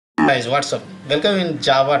Guys, what's up? Welcome in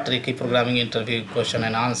Java Tricky Programming Interview Question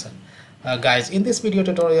and Answer. Guys, in this video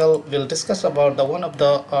tutorial, we'll discuss about the one of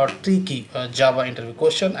the tricky Java interview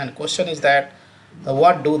question, and question is that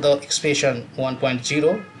what do the expression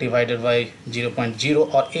 1.0 divided by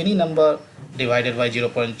 0.0 or any number divided by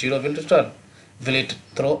 0.0 will return? Will it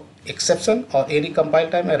throw exception or any compile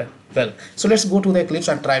time error? Well, so let's go to the Eclipse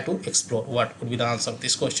and try to explore what would be the answer of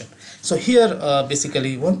this question. So here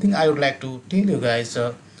basically one thing I would like to tell you guys,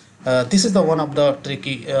 this is the one of the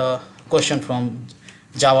tricky question from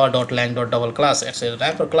java.lang.double class. It's a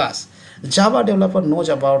wrapper class. Java developer knows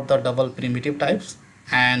about the double primitive types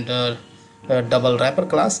and double wrapper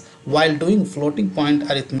class. While doing floating point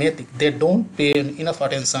arithmetic, they don't pay enough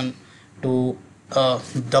attention to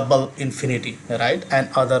double infinity, right, and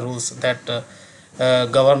other rules that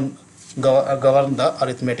govern the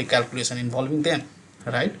arithmetic calculation involving them,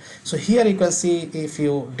 right? So here you can see if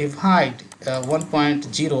you divide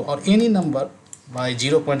 1.0 or any number by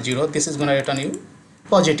 0.0, this is going to return you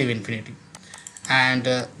positive infinity, and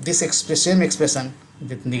this same expression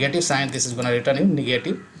with negative sign, this is going to return you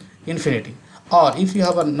negative infinity. Or if you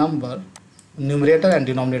have a number numerator and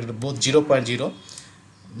denominator both 0.0,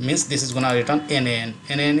 means this is going to return nan.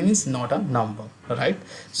 Nan means not a number, right?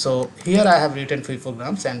 So here I have written few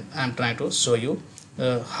programs and I'm trying to show you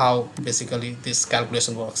how basically this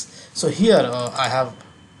calculation works. So here I have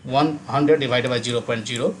 100 divided by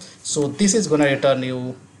 0.0, so this is going to return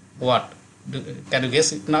you what? Can you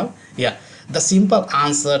guess it now? Yeah, the simple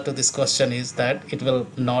answer to this question is that it will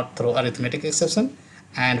not throw arithmetic exception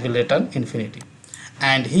and will return infinity.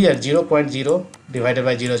 And here 0.0 divided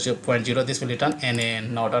by 0.0, this will return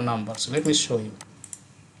nan, not a number. So let me show you.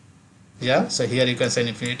 Yeah, so here you can say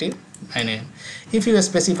infinity nan. If you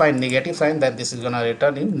specify negative sign, then this is gonna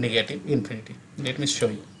return in negative infinity. Let me show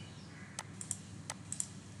you.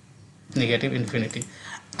 Negative infinity.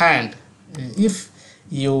 And if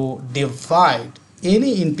you divide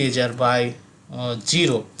any integer by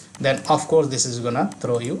 0, then of course this is gonna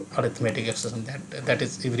throw you arithmetic expression. That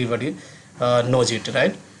is everybody knows it,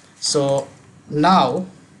 right? So now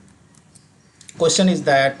question is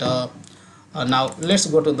that now let's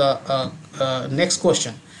go to the next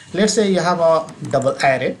question. Let's say you have a double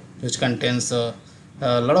array which contains a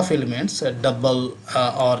lot of elements, double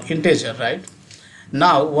or integer, right?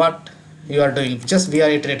 Now what you are doing, just we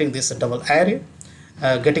are iterating this double array,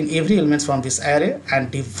 getting every elements from this array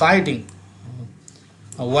and dividing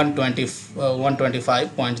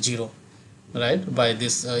 125.0, right, by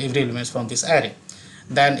this every elements from this array.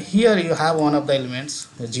 Then here you have one of the elements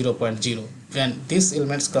 0.0. when this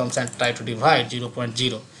elements comes and try to divide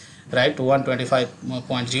 0.0, right, to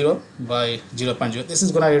 125.0 by 0.0, this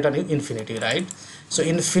is going to return you infinity, right? So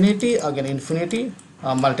infinity, again infinity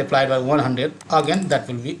multiplied by 100, again that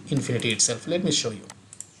will be infinity itself. Let me show you,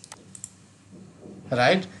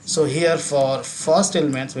 right? So here for first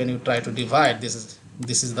elements, when you try to divide, this is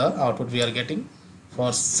the output we are getting.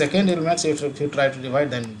 For second elements, if you try to divide,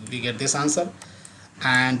 then we get this answer.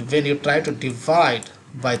 And when you try to divide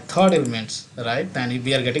by third elements, right, then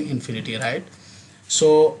we are getting infinity, right?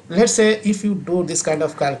 So let's say if you do this kind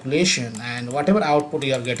of calculation and whatever output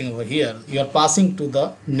you are getting over here, you are passing to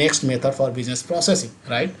the next method for business processing,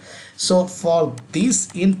 right? So for this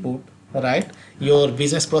input, right, your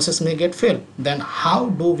business process may get failed. Then how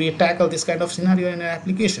do we tackle this kind of scenario in an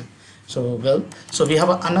application? So well, so we have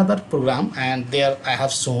another program, and there I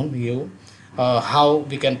have shown you how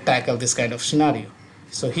we can tackle this kind of scenario.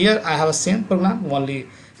 So here I have a same program, only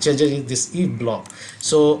changes is this if block.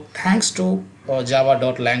 So thanks to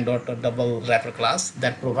java.lang.double wrapper class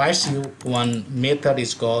that provides you one method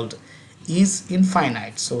is called is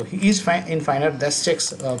infinite. So is infinite, that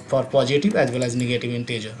checks for positive as well as negative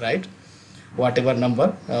integer, right? Whatever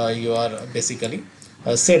number you are basically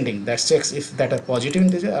sending, that checks if that a positive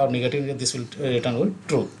integer or negative integer, this will return will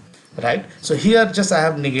true, right? So here just I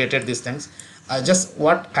have negated these things. Just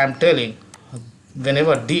what I am telling,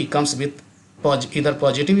 whenever d comes with either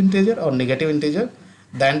positive integer or negative integer,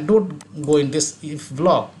 then don't go in this if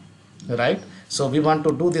block, right? So we want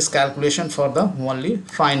to do this calculation for the only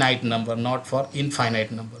finite number, not for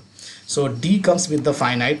infinite number. So d comes with the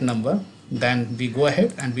finite number, then we go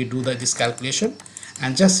ahead and we do this calculation.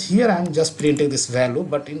 And just here I am just printing this value,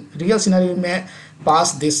 but in real scenario you may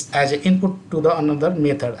pass this as an input to the another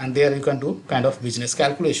method, and there you can do kind of business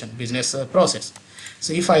calculation, business process.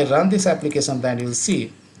 So if I run this application, then you will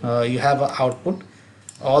see you have an output,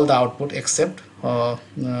 all the output except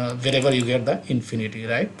wherever you get the infinity,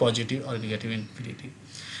 right, positive or negative infinity.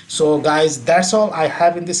 So guys, that's all I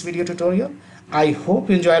have in this video tutorial. I hope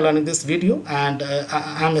you enjoy learning this video, and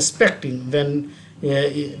I'm expecting when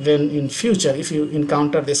when in future if you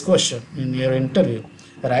encounter this question in your interview,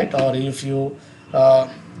 right, or if you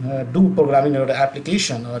do programming your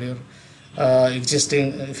application or your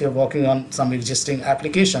existing, if you're working on some existing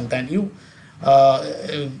application, then you'll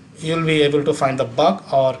be able to find the bug,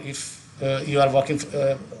 or if you are working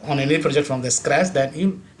on any project from the scratch, then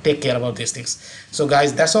you take care about these things. So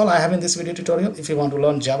guys, that's all I have in this video tutorial. If you want to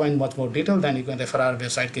learn Java in much more detail, then you can refer our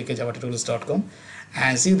website kkjavatutorials.com,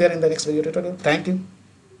 and see you there in the next video tutorial. Thank you.